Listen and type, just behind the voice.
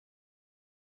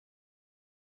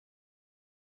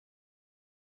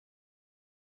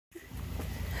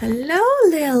Hello,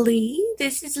 Lily.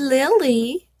 This is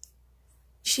Lily.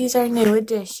 She's our new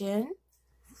addition.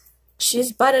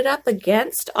 She's butted up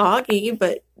against Augie,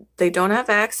 but they don't have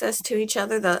access to each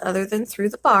other other than through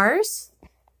the bars.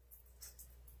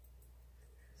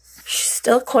 She's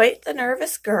still quite the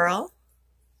nervous girl.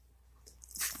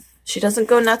 She doesn't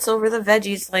go nuts over the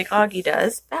veggies like Augie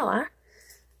does, Bella.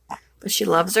 But she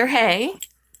loves her hay.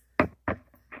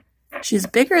 She's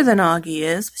bigger than Augie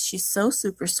is, but she's so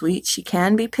super sweet. She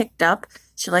can be picked up.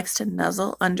 She likes to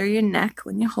nuzzle under your neck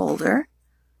when you hold her.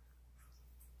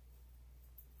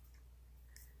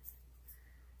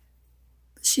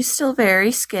 But she's still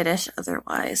very skittish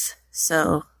otherwise,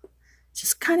 so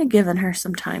just kind of giving her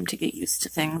some time to get used to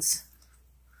things.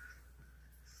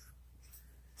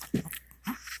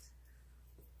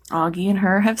 Augie and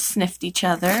her have sniffed each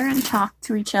other and talked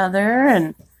to each other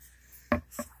and...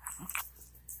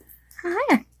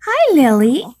 Hi,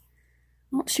 Lily.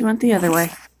 Oh, she went the other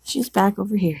way. She's back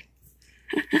over here.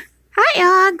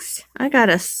 Hi, Augs. I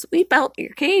gotta sweep out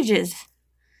your cages.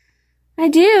 I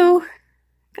do.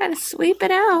 Gotta sweep it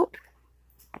out.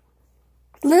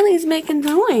 Lily's making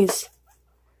noise.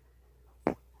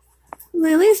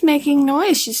 Lily's making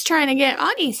noise. She's trying to get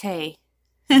Augie's hay.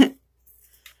 You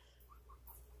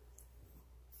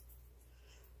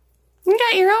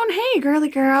got your own hay, girly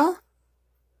girl.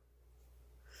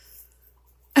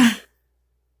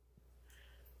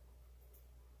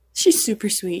 She's super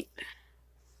sweet.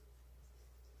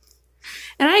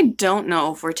 And I don't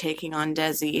know if we're taking on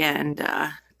Desi and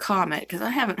Comet, because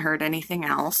I haven't heard anything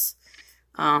else.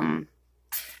 And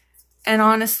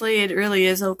honestly, it really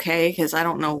is okay, because I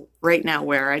don't know right now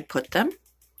where I'd put them.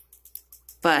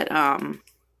 But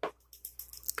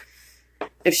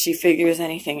if she figures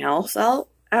anything else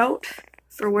out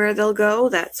for where they'll go,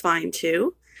 that's fine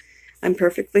too. I'm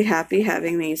perfectly happy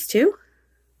having these two.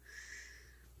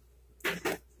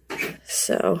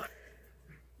 So,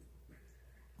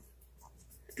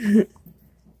 you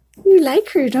like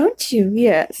her, don't you?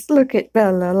 Yes, look at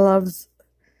Bella loves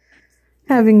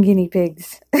having guinea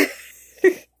pigs.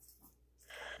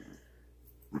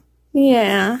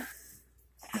 Yeah.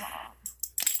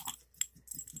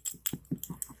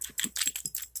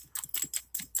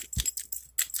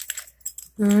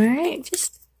 Alright,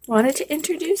 just wanted to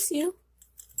introduce you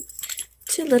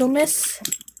to little Miss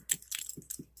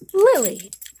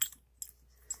Lily.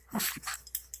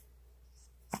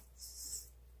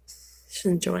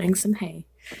 She's enjoying some hay.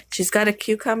 She's got a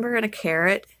cucumber and a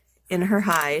carrot in her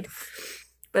hide.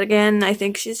 But again, I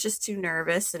think she's just too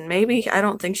nervous, and maybe I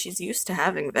don't think she's used to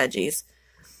having veggies.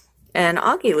 And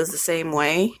Augie was the same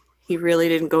way. He really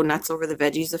didn't go nuts over the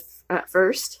veggies at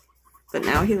first, but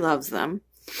now he loves them.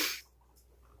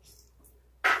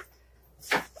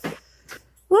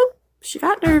 Whoop, she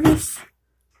got nervous.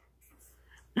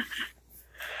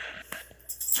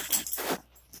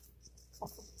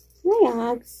 Hey,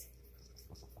 Augs.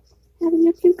 Having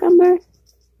a cucumber?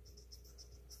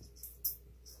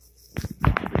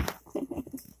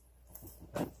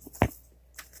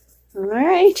 All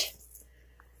right.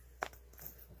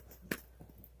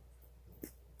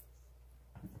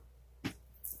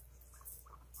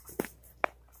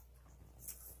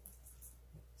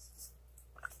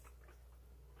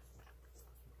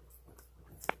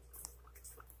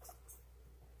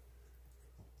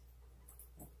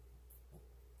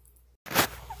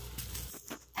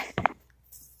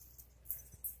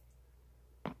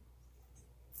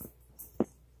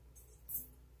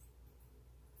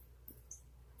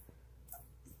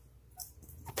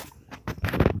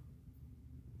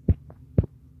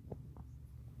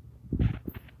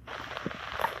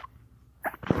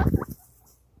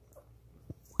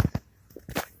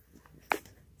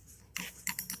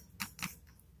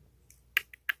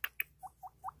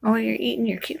 Oh, you're eating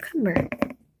your cucumber.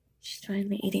 She's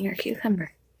finally eating her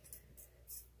cucumber.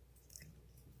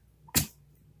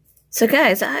 So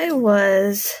guys, I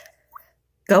was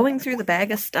going through the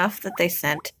bag of stuff that they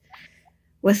sent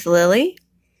with Lily,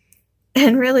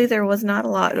 and really there was not a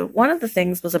lot. One of the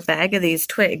things was a bag of these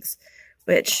twigs,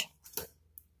 which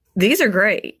these are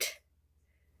great.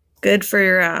 Good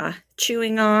for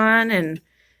chewing on and,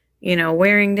 you know,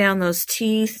 wearing down those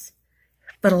teeth.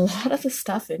 But a lot of the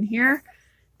stuff in here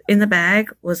in the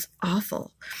bag was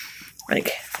awful.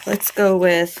 Like, let's go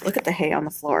with, look at the hay on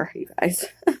the floor, you guys.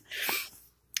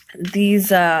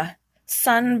 These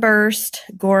Sunburst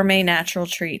Gourmet Natural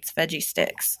Treats veggie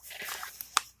sticks.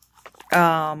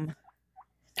 Not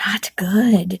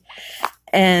good.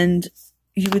 And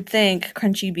you would think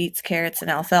crunchy beets, carrots, and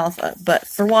alfalfa. But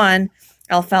for one,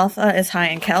 alfalfa is high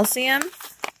in calcium,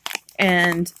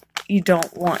 and you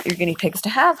don't want your guinea pigs to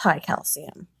have high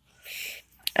calcium.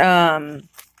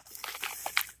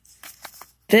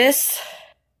 This,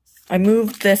 I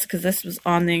moved this because this was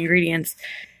on the ingredients.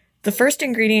 The first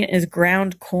ingredient is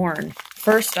ground corn.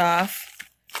 First off,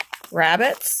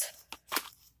 rabbits,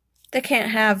 they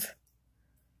can't have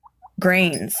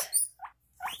grains.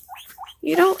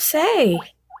 You don't say.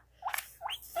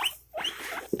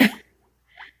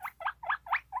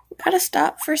 Gotta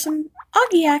stop for some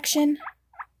Augie action.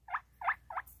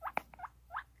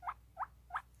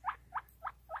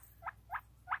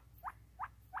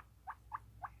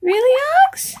 Really,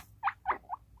 Augs?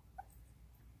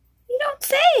 You don't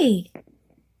say.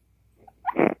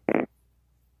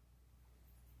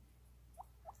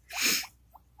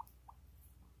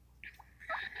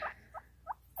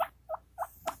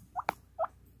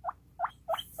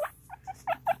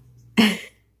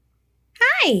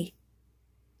 Hi.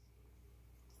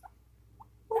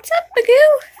 What's up,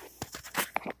 Magoo?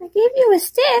 I gave you a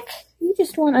stick. You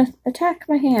just want to attack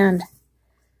my hand.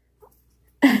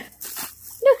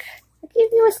 Look, I gave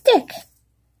you a stick.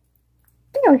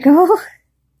 There we go.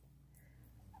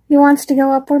 He wants to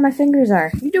go up where my fingers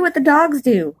are. You do what the dogs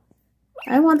do.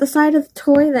 I want the side of the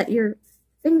toy that your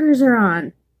fingers are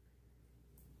on.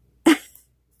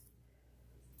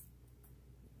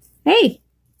 Hey.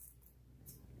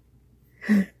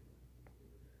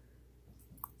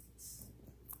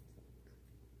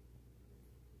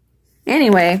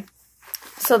 Anyway,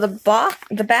 so the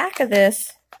back of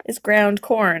this is ground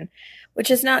corn,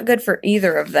 which is not good for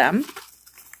either of them.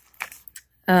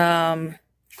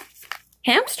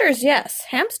 Hamsters, yes.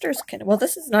 Hamsters can... Well,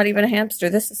 this is not even a hamster.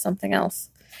 This is something else.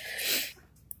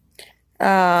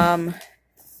 I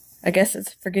guess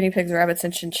it's for guinea pigs, rabbits,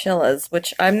 and chinchillas,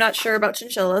 which I'm not sure about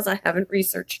chinchillas. I haven't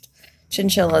researched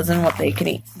chinchillas and what they can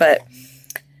eat. But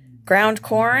ground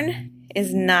corn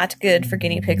is not good for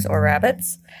guinea pigs or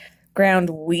rabbits. Ground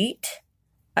wheat,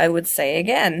 I would say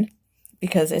again,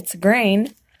 because it's a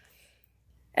grain.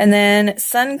 And then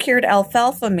sun-cured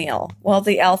alfalfa meal. Well,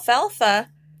 the alfalfa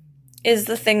is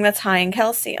the thing that's high in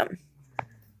calcium.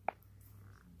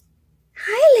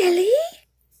 Hi, Lily.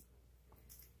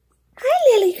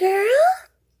 Hi, Lily girl.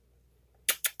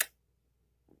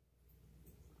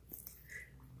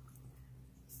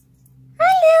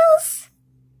 Hi, Lils.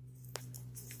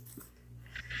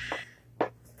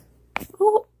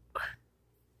 Oh.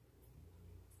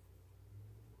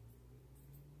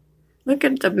 Look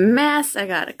at the mess. I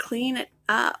gotta clean it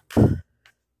up.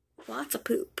 Lots of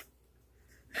poop.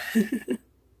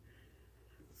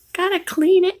 Gotta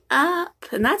clean it up.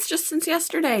 And that's just since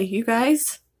yesterday, you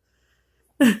guys.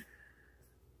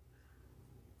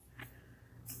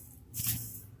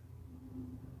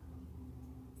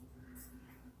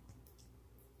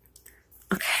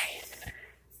 Okay.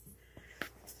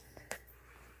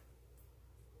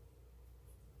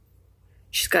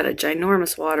 She's got a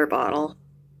ginormous water bottle.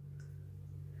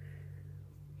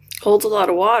 Holds a lot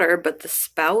of water, but the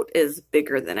spout is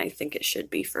bigger than I think it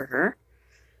should be for her.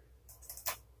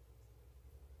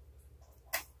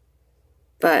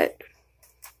 But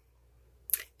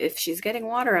if she's getting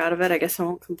water out of it, I guess I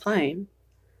won't complain.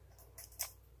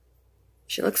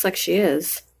 She looks like she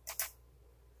is.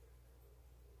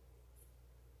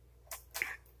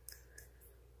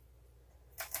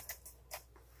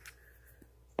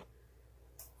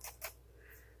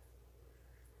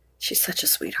 She's such a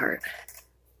sweetheart.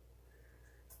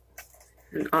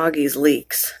 And Augie's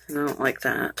leaks, and I don't like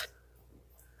that.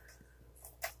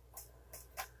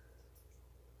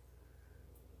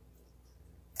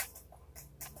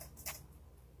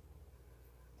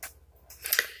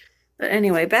 But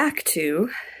anyway, back to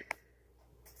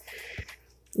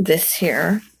this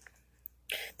here.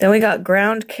 Then we got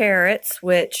ground carrots,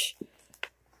 which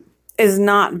is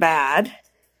not bad.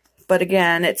 But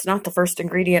again, it's not the first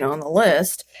ingredient on the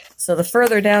list. So the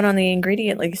further down on the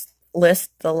ingredient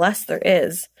list, the less there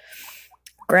is.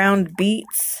 Ground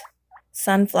beets,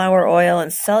 sunflower oil,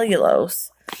 and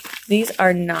cellulose. These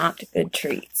are not good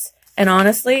treats. And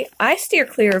honestly, I steer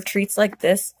clear of treats like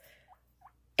this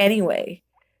anyway.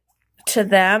 To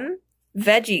them,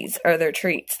 veggies are their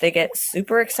treats. They get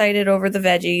super excited over the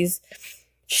veggies.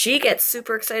 She gets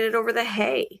super excited over the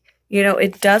hay. You know,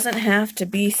 it doesn't have to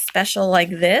be special like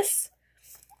this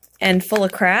and full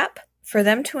of crap for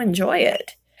them to enjoy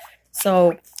it.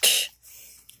 So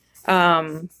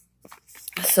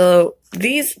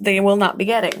these they will not be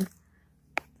getting.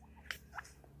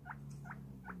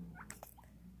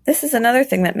 This is another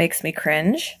thing that makes me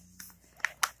cringe.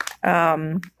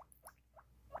 It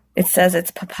says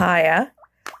it's papaya,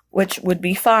 which would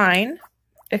be fine,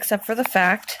 except for the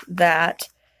fact that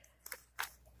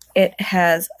it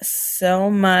has so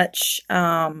much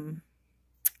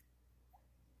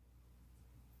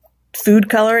food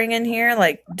coloring in here,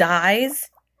 like dyes.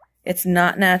 It's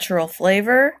not natural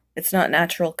flavor. It's not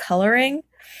natural coloring.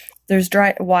 There's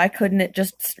dry. Why couldn't it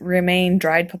just remain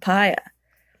dried papaya?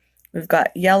 We've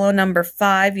got yellow number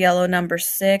 5, yellow number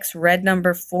 6, red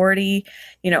number 40,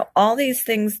 all these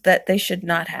things that they should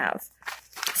not have.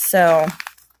 So,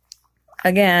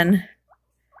 again,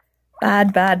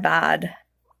 bad, bad, bad.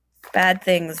 Bad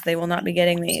things. They will not be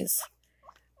getting these.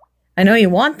 I know you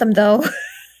want them, though.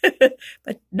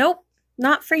 But nope,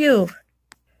 not for you.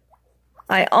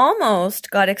 I almost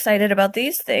got excited about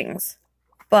these things,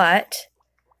 but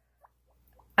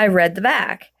I read the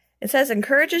back. It says,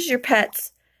 encourages your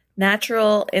pet's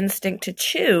natural instinct to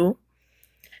chew.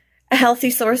 A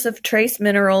healthy source of trace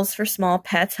minerals for small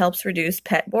pets helps reduce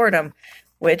pet boredom,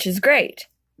 which is great.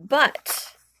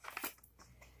 But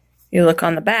you look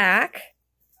on the back,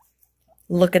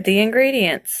 look at the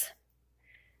ingredients.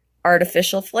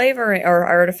 Artificial flavoring or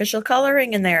artificial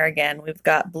coloring in there again. We've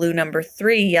got blue number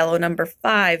 3, yellow number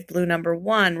 5, blue number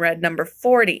 1, red number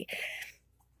 40.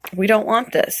 We don't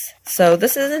want this. So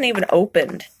this isn't even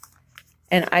opened,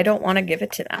 and I don't want to give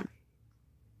it to them.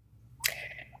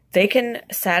 They can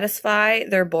satisfy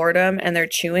their boredom and their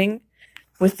chewing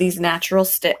with these natural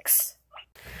sticks.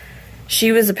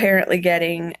 She was apparently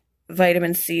getting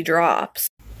vitamin C drops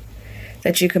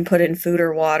that you can put in food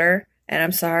or water. And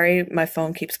I'm sorry, my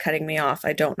phone keeps cutting me off.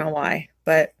 I don't know why.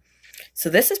 But, so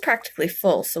this is practically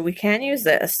full, so we can use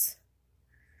this.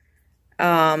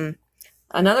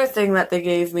 Another thing that they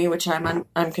gave me, which I'm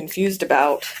confused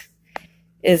about,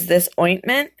 is this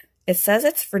ointment. It says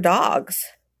it's for dogs.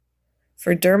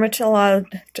 For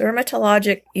dermatologic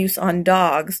use on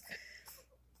dogs.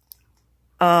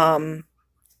 But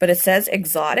it says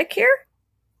exotic here.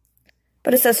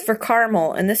 But it says for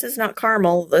Carmel, and this is not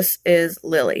Carmel, this is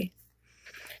Lily.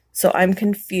 So I'm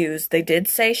confused. They did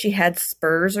say she had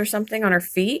spurs or something on her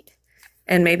feet,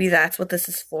 and maybe that's what this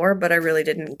is for, but I really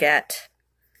didn't get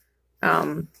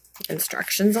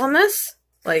instructions on this.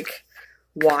 Like,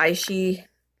 why she,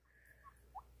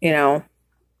 I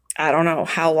don't know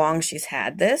how long she's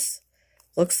had this.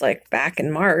 Looks like back in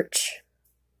March.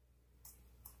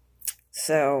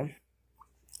 So,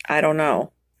 I don't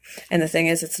know. And the thing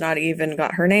is, it's not even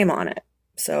got her name on it.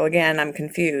 So again, I'm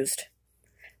confused.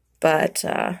 But,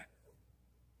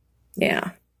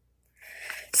 yeah.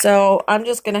 So I'm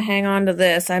just going to hang on to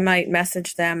this. I might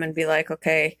message them and be like,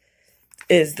 okay,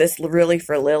 is this really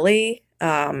for Lily?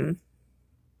 I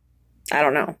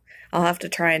don't know. I'll have to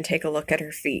try and take a look at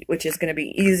her feet, which is going to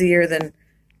be easier than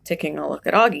taking a look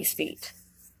at Augie's feet.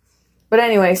 But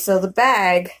anyway, so the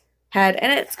bag had,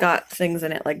 and it's got things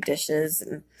in it like dishes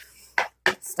and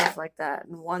stuff like that.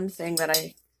 And one thing that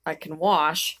I can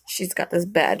wash, she's got this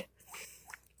bed.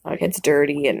 Like, it's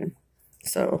dirty, and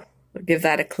so we'll give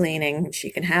that a cleaning, and she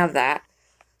can have that.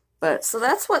 But, so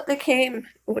that's what came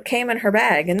in her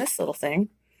bag in this little thing,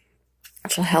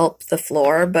 which will help the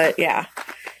floor. But, yeah,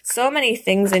 so many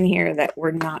things in here that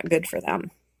were not good for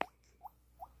them.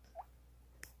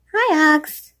 Hi,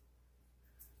 Uggs.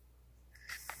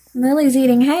 Lily's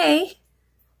eating hay.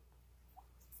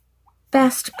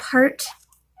 Best part.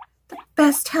 The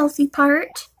best healthy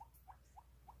part.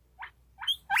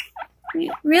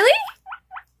 Really?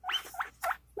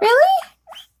 Really?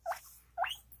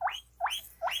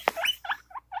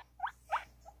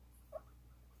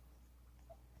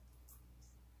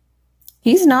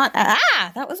 He's not.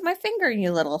 Ah, that was my finger,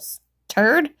 you little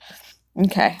turd.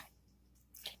 Okay.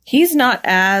 He's not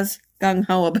as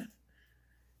gung-ho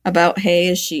about hay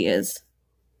as she is.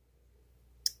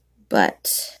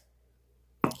 But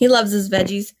he loves his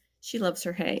veggies. She loves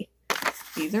her hay.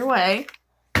 Either way.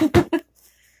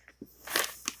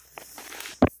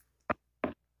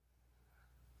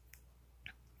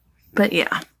 But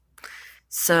yeah,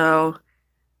 so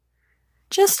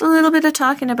just a little bit of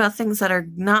talking about things that are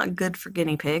not good for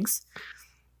guinea pigs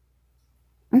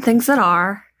and things that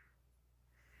are.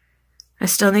 I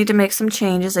still need to make some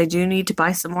changes. I do need to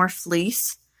buy some more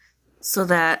fleece so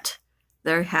that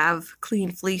they have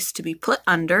clean fleece to be put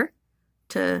under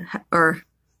or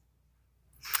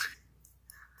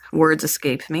words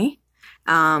escape me,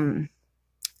 so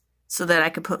that I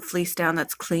could put fleece down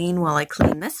that's clean while I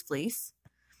clean this fleece.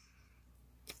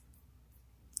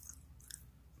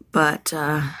 But,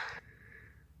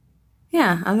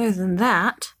 yeah, other than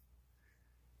that,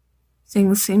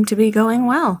 things seem to be going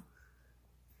well.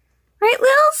 Right,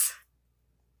 Lils?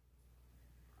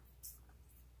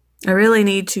 I really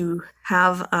need to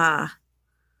have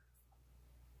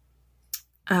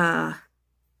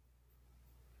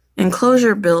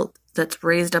enclosure built that's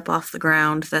raised up off the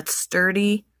ground, that's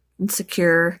sturdy and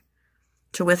secure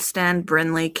to withstand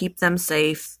Brinley, keep them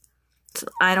safe. So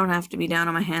I don't have to be down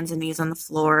on my hands and knees on the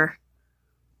floor.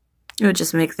 It would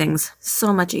just make things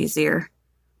so much easier.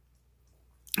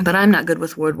 But I'm not good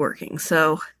with woodworking,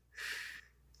 so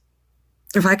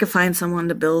if I could find someone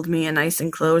to build me a nice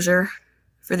enclosure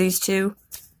for these two,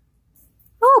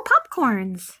 oh,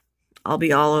 popcorns, I'll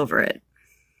be all over it.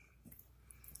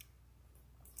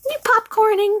 Are you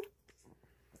popcorning?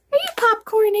 Are you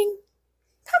popcorning?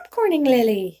 Popcorning,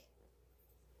 Lily.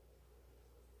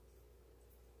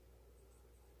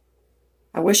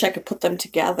 I wish I could put them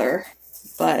together,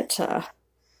 but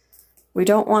we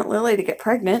don't want Lily to get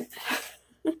pregnant.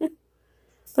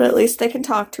 But at least they can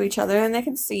talk to each other and they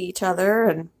can see each other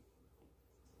and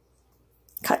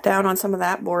cut down on some of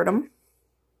that boredom.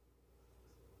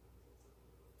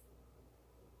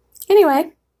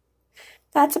 Anyway,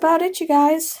 that's about it, you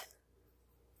guys.